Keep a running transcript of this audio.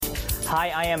Hi,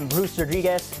 I am Bruce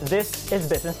Rodriguez. This is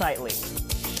Business Nightly.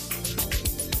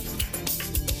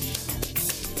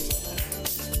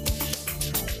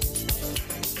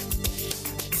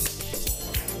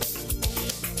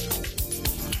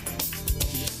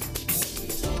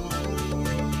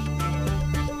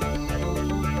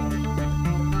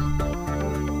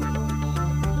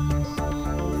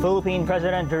 Philippine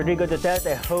President Rodrigo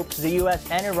Duterte hopes the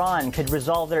U.S. and Iran could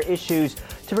resolve their issues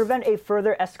to prevent a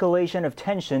further escalation of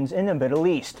tensions in the Middle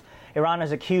East. Iran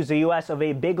has accused the U.S. of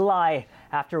a big lie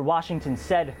after Washington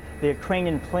said the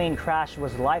Ukrainian plane crash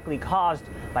was likely caused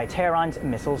by Tehran's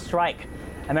missile strike.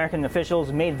 American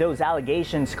officials made those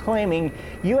allegations, claiming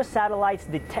U.S. satellites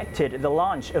detected the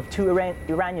launch of two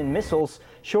Iranian missiles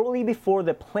shortly before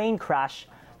the plane crash.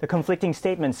 The conflicting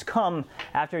statements come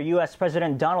after U.S.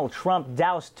 President Donald Trump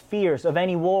doused fears of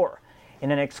any war. In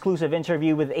an exclusive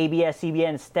interview with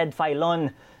ABS-CBN's Ted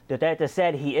Filon, Duterte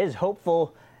said he is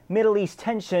hopeful Middle East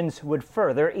tensions would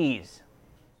further ease.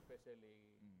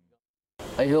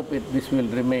 I hope this will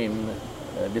remain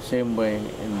the same way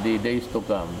in the days to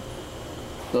come,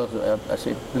 because as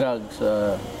it drags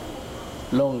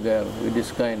longer with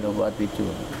this kind of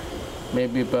attitude,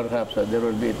 maybe perhaps there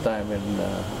will be a time when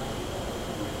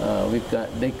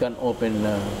they can open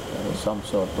some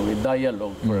sort of a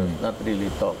dialogue first, not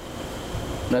really talk,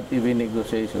 not even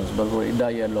negotiations, but for a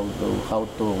dialogue to how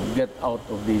to get out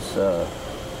of this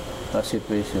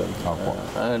situation.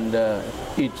 And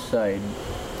each side,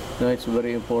 it's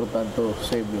very important to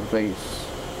save your face.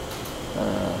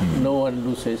 No one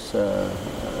loses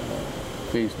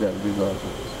face there, because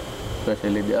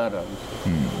especially the Arabs,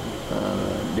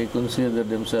 they consider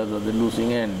themselves at the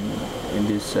losing end in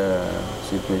this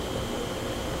situation.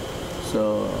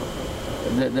 So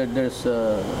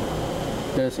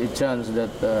there's a chance that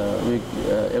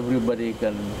everybody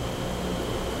can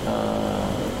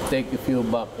take a few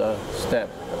back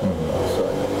steps,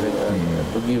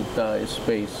 to give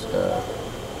space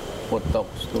for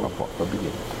talks to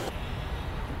begin.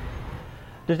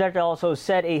 Duterte also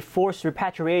said a forced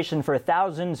repatriation for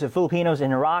thousands of Filipinos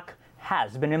in Iraq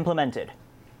has been implemented.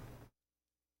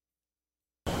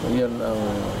 Yan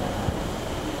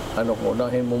ang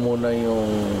unahin mo muna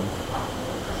yung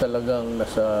talagang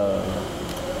nasa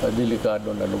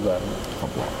delikado na lugar.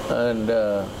 And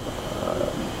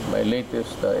my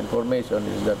latest information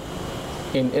is that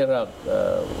in Iraq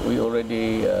we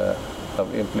already have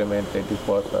implemented the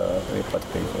forced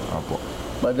repatriation.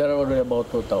 But there are already about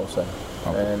 2,000.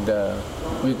 And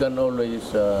we can always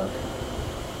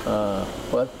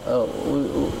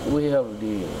we have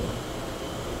the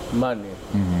money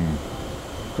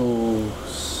to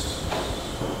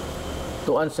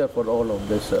answer for all of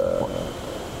this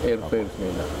airfares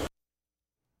nila.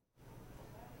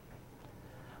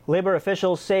 Labor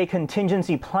officials say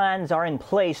contingency plans are in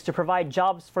place to provide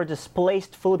jobs for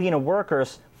displaced Filipino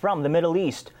workers from the Middle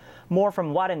East. More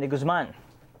from Warren de Guzman.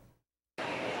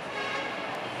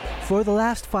 For the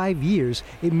last 5 years,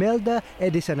 Imelda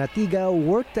Edisanatiga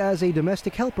worked as a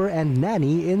domestic helper and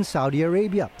nanny in Saudi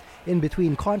Arabia. In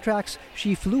between contracts,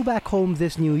 she flew back home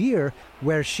this new year,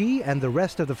 where she and the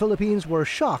rest of the Philippines were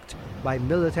shocked by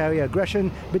military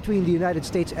aggression between the United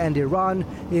States and Iran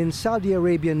in Saudi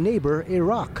Arabian neighbor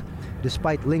Iraq.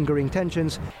 Despite lingering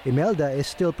tensions, Imelda is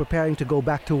still preparing to go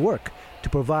back to work to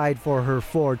provide for her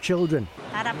 4 children.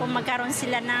 Para po magkaroon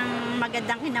sila ng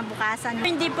magandang kinabukasan.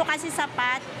 Hindi po kasi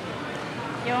sapat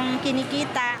yung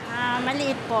kinikita,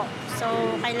 maliit po. So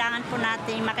kailangan po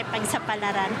natin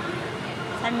makipagsapalaran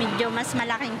sa medyo mas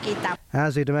malaking kita.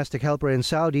 As a domestic helper in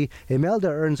Saudi,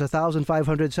 Imelda earns 1,500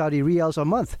 Saudi riyals a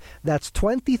month. That's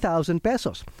 20,000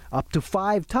 pesos, up to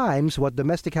 5 times what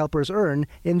domestic helpers earn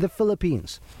in the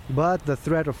Philippines. But the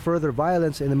threat of further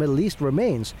violence in the Middle East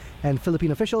remains, and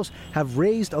Philippine officials have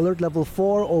raised Alert Level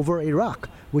 4 over Iraq,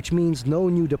 which means no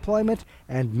new deployment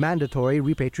and mandatory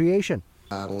repatriation.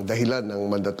 Ang dahilan ng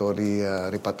mandatory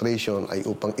repatriation ay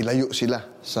upang ilayo sila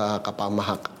sa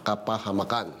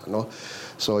kapahamakan.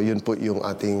 So yun po yung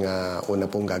ating una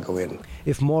pong gagawin.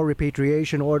 If more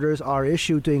repatriation orders are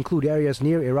issued to include areas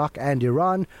near Iraq and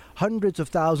Iran, hundreds of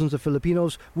thousands of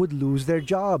Filipinos would lose their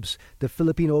jobs. The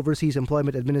Philippine Overseas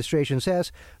Employment Administration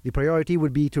says the priority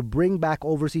would be to bring back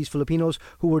overseas Filipinos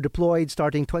who were deployed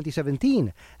starting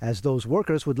 2017, as those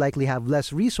workers would likely have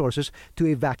less resources to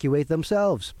evacuate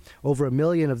themselves. Over 1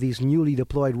 million of these newly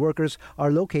deployed workers are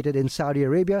located in Saudi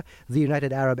Arabia, the United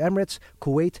Arab Emirates,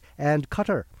 Kuwait, and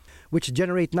Qatar, which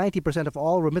generate 90% of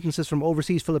all remittances from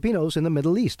overseas Filipinos in the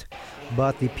Middle East.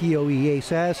 But the POEA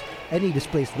says any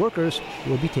displaced workers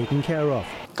will be taken care of.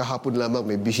 Kahapon lamang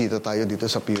may bisita tayo dito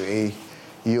sa POEA.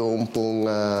 yung pong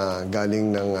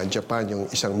galing ng Japan, yung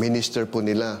isang minister po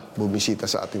nila bumisita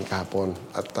sa atin kahapon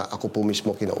at ako po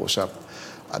mismo kinausap.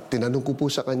 At tinanong ko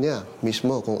po sa kanya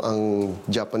mismo kung ang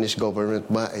Japanese government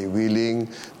ba ay willing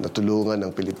na tulungan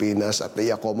ng Pilipinas at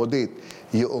i-accommodate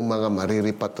yung mga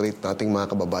marirepatriate nating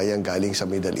mga kababayan galing sa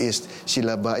Middle East.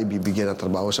 Sila ba ay bibigyan ng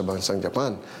trabaho sa bansang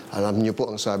Japan? Alam niyo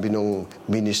po ang sabi ng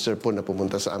minister po na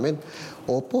pumunta sa amin?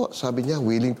 Opo, sabi niya,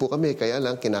 willing po kami. Kaya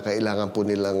lang, kinakailangan po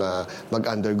nilang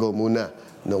mag-undergo muna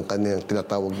nung kanilang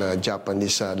tinatawag na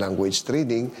Japanese language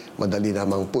training. Madali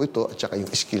lamang po ito at saka yung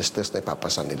skills test na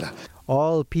ipapasa nila.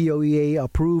 All POEA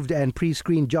approved and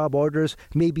pre-screened job orders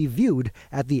may be viewed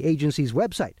at the agency's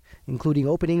website, including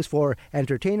openings for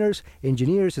entertainers,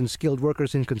 engineers and skilled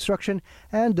workers in construction,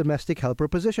 and domestic helper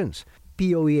positions.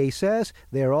 POEA says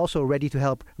they are also ready to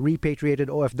help repatriated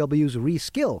OFWs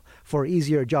reskill for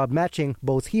easier job matching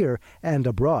both here and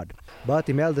abroad. But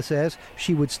Imelda says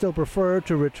she would still prefer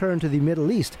to return to the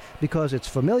Middle East because it's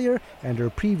familiar and her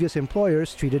previous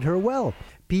employers treated her well.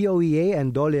 POEA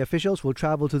and DOLE officials will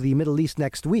travel to the Middle East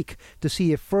next week to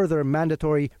see if further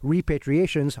mandatory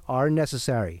repatriations are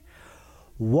necessary.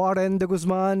 Warren de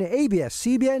Guzman,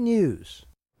 ABS-CBN News.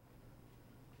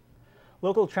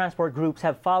 Local transport groups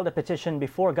have filed a petition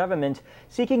before government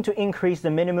seeking to increase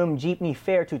the minimum jeepney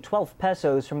fare to 12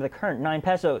 pesos from the current 9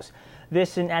 pesos.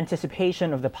 This in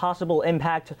anticipation of the possible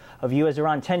impact of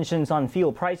U.S.-Iran tensions on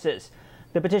fuel prices.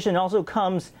 The petition also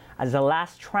comes as the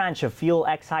last tranche of fuel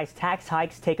excise tax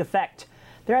hikes take effect.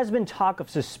 There has been talk of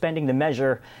suspending the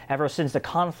measure ever since the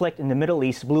conflict in the Middle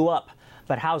East blew up.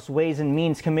 But House Ways and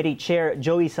Means Committee Chair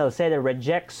Joey Salceda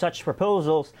rejects such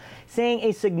proposals, saying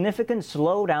a significant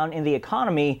slowdown in the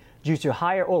economy due to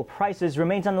higher oil prices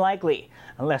remains unlikely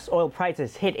unless oil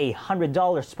prices hit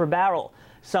 $100 per barrel,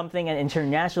 something an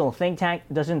international think tank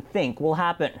doesn't think will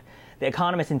happen. The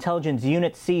Economist Intelligence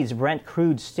Unit sees Brent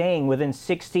crude staying within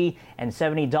 $60 and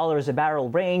 $70 a barrel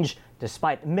range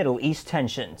despite Middle East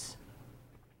tensions.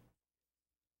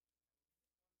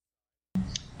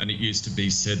 And it used to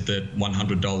be said that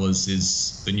 $100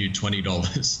 is the new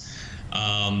 $20.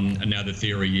 And now the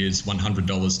theory is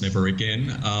 $100 never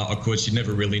again. Of course, you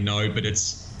never really know, but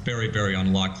it's very, very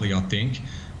unlikely, I think,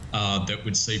 that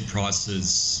we'd see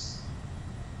prices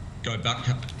go back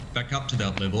up to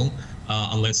that level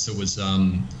unless there was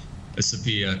a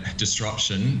severe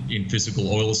disruption in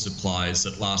physical oil supplies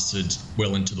that lasted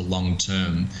well into the long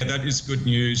term. That is good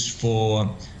news for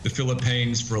the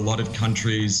Philippines, for a lot of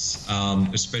countries,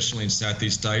 especially in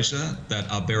Southeast Asia,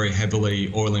 that are very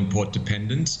heavily oil import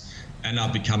dependent and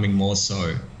are becoming more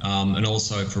so. And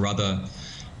also for other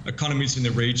economies in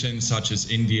the region, such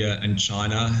as India and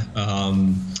China.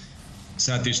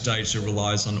 Southeast Asia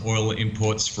relies on oil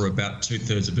imports for about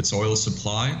 2/3 of its oil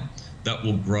supply. That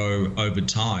will grow over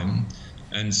time.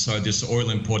 And so this oil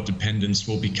import dependence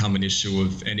will become an issue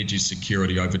of energy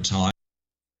security over time.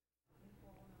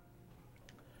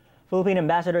 Philippine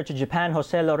Ambassador to Japan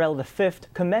Jose Laurel V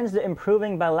commends the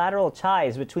improving bilateral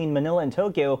ties between Manila and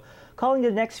Tokyo, calling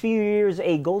the next few years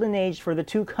a golden age for the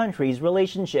two countries'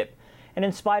 relationship. And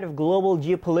in spite of global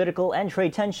geopolitical and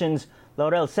trade tensions,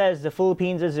 Laurel says the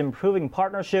Philippines' improving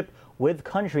partnership with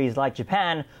countries like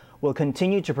Japan will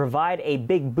continue to provide a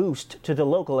big boost to the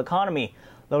local economy.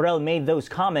 Laurel made those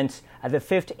comments at the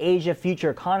 5th Asia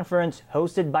Future Conference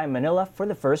hosted by Manila for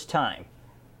the first time.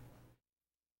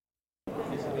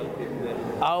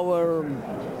 Our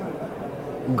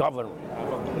government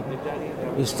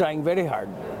is trying very hard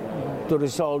to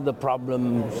resolve the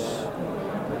problems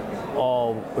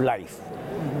of life.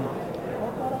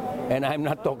 And I'm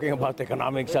not talking about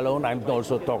economics alone, I'm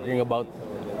also talking about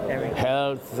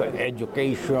health,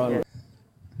 education.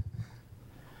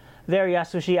 There,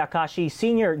 Yasushi Akashi,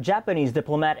 senior Japanese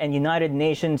diplomat and United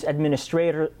Nations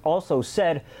administrator, also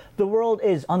said the world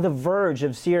is on the verge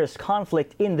of serious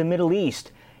conflict in the Middle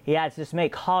East. He adds this may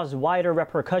cause wider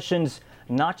repercussions,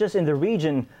 not just in the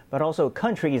region, but also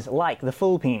countries like the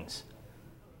Philippines.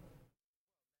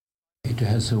 It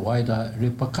has wider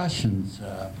repercussions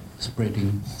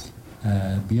spreading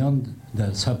beyond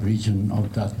the sub-region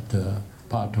of that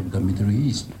part of the Middle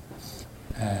East.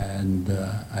 And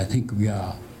I think we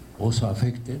are also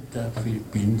affected. The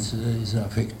Philippines is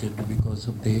affected because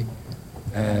of the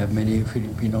many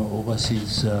Filipino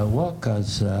overseas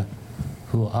workers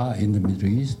who are in the Middle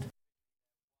East.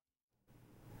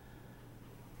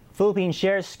 Philippine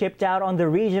shares skipped out on the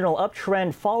regional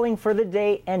uptrend, falling for the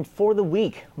day and for the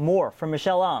week. More from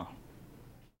Michelle Ang.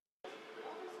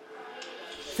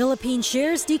 Philippine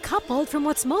shares decoupled from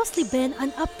what's mostly been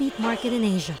an upbeat market in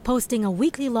Asia, posting a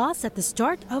weekly loss at the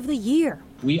start of the year.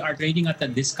 We are trading at a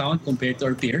discount compared to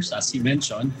our peers, as you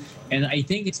mentioned, and I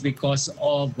think it's because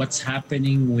of what's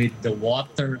happening with the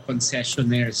water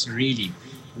concessionaires, really.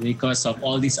 Because of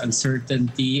all this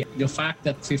uncertainty, the fact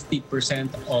that 50%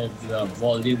 of the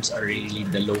volumes are really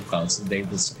the locals, they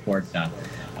will support that.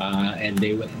 And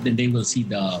they will see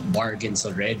the bargains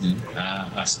already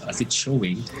as it's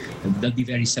showing. They'll be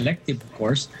very selective, of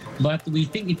course, but we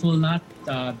think it will not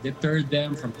deter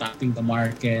them from tapping the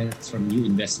markets, from new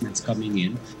investments coming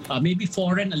in. Maybe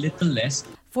foreign a little less.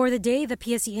 For the day, the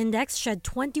PSE index shed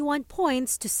 21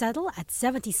 points to settle at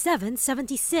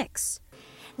 77.76.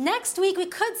 Next week, we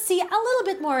could see a little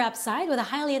bit more upside with a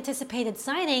highly anticipated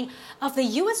signing of the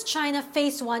U.S.-China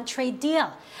Phase 1 trade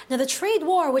deal. Now, the trade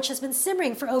war, which has been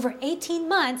simmering for over 18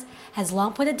 months, has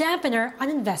long put a dampener on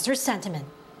investor sentiment.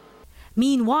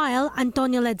 Meanwhile,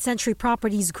 Antonio-led Century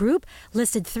Properties Group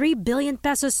listed 3 billion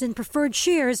pesos in preferred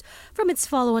shares from its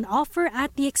follow-on offer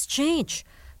at the exchange.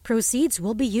 Proceeds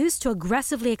will be used to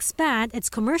aggressively expand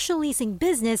its commercial leasing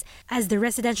business as the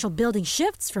residential building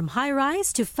shifts from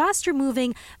high-rise to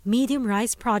faster-moving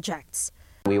medium-rise projects.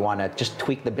 We want to just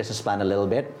tweak the business plan a little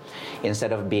bit.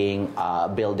 Instead of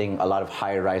building a lot of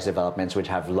high-rise developments which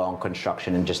have long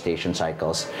construction and gestation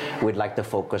cycles, we'd like to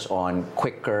focus on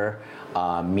quicker,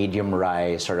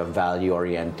 medium-rise, sort of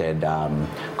value-oriented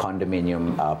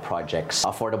condominium projects.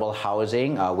 Affordable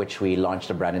housing, which we launched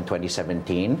the brand in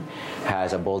 2017,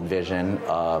 has a bold vision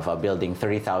of building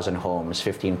 30,000 homes,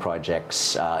 15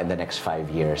 projects in the next 5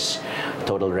 years.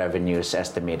 Total revenues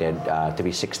estimated to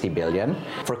be 60 billion.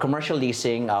 For commercial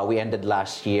leasing, we ended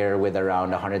last year with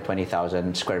around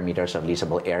 120,000 square meters of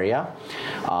leasable area.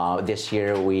 This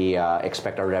year, we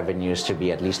expect our revenues to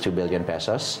be at least 2 billion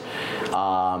pesos.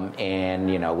 And,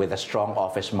 with a strong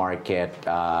office market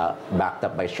backed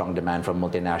up by strong demand from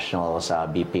multinationals,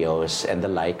 BPOs, and the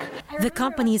like. The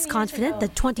company is confident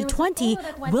that 2020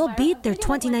 will beat their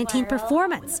 2019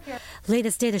 performance.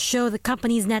 Latest data show the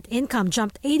company's net income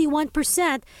jumped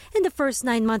 81% in the first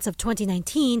 9 months of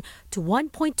 2019 to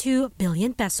 1.2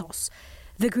 billion pesos.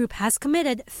 The group has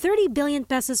committed 30 billion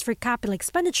pesos for capital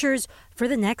expenditures for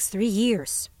the next 3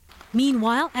 years.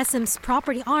 Meanwhile, SM's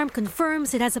property arm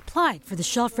confirms it has applied for the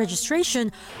shelf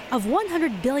registration of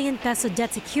 100 billion peso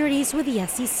debt securities with the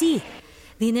SEC.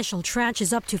 The initial tranche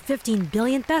is up to 15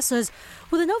 billion pesos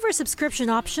with an oversubscription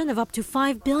option of up to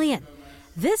 5 billion.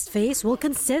 This phase will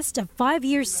consist of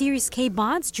 5-year Series K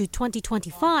bonds due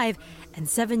 2025 and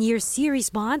 7-year Series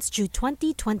bonds due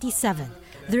 2027.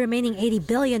 The remaining 80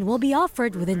 billion will be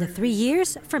offered within the 3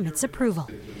 years from its approval.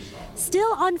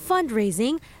 Still on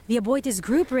fundraising, the Aboitiz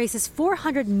Group raises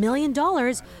 $400 million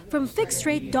from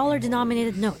fixed-rate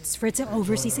dollar-denominated notes for its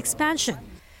overseas expansion.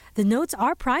 The notes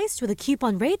are priced with a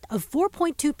coupon rate of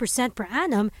 4.2% per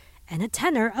annum and a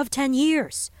tenor of 10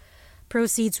 years.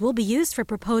 Proceeds will be used for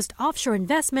proposed offshore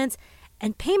investments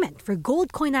and payment for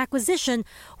Goldcoin acquisition,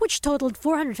 which totaled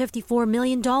 $454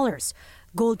 million.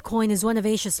 Goldcoin is one of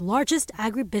Asia's largest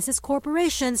agribusiness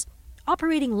corporations,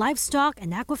 operating livestock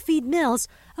and aquafeed mills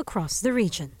across the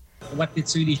region. What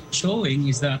it's really showing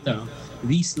is that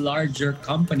these larger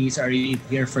companies are really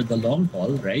here for the long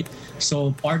haul, right?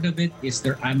 So part of it is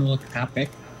their annual capex.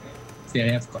 They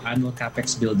have annual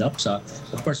capex build-up. So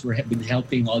of course, we've been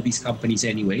helping all these companies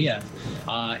anyway,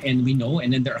 and we know.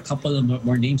 And then there are a couple of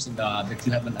more names that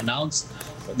you haven't announced.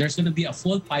 There's going to be a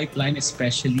full pipeline,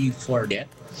 especially for debt.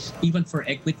 Even for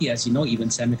equity, as you know, even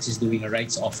Cemex is doing a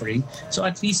rights offering. So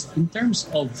at least in terms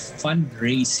of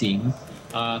fundraising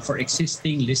for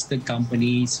existing listed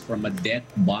companies from a debt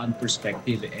bond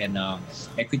perspective and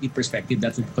equity perspective,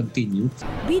 that will continue.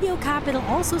 BDO Capital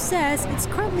also says it's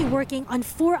currently working on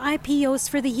 4 IPOs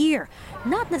for the year.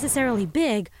 Not necessarily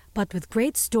big, but with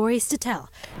great stories to tell.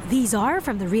 These are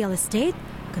from the real estate,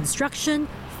 construction,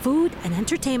 food, and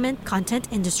entertainment content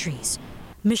industries.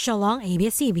 Michelle Long,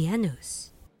 ABS-CBN News.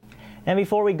 And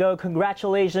before we go,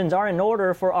 congratulations are in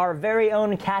order for our very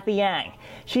own Kathy Yang.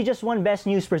 She just won Best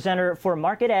News Presenter for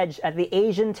Market Edge at the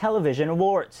Asian Television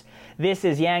Awards. This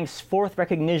is Yang's 4th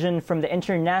recognition from the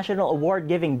international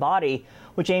award-giving body,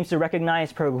 which aims to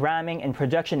recognize programming and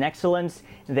production excellence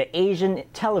in the Asian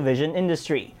television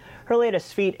industry. Her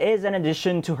latest feat is an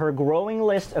addition to her growing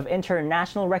list of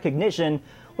international recognition,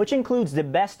 which includes the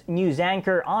Best News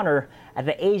Anchor honor at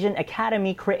the Asian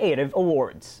Academy Creative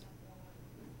Awards.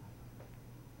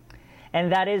 And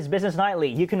that is Business Nightly.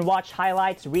 You can watch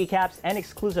highlights, recaps, and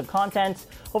exclusive content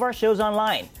of our shows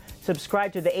online.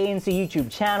 Subscribe to the ANC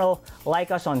YouTube channel, like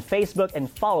us on Facebook,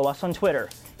 and follow us on Twitter.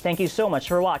 Thank you so much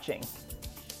for watching.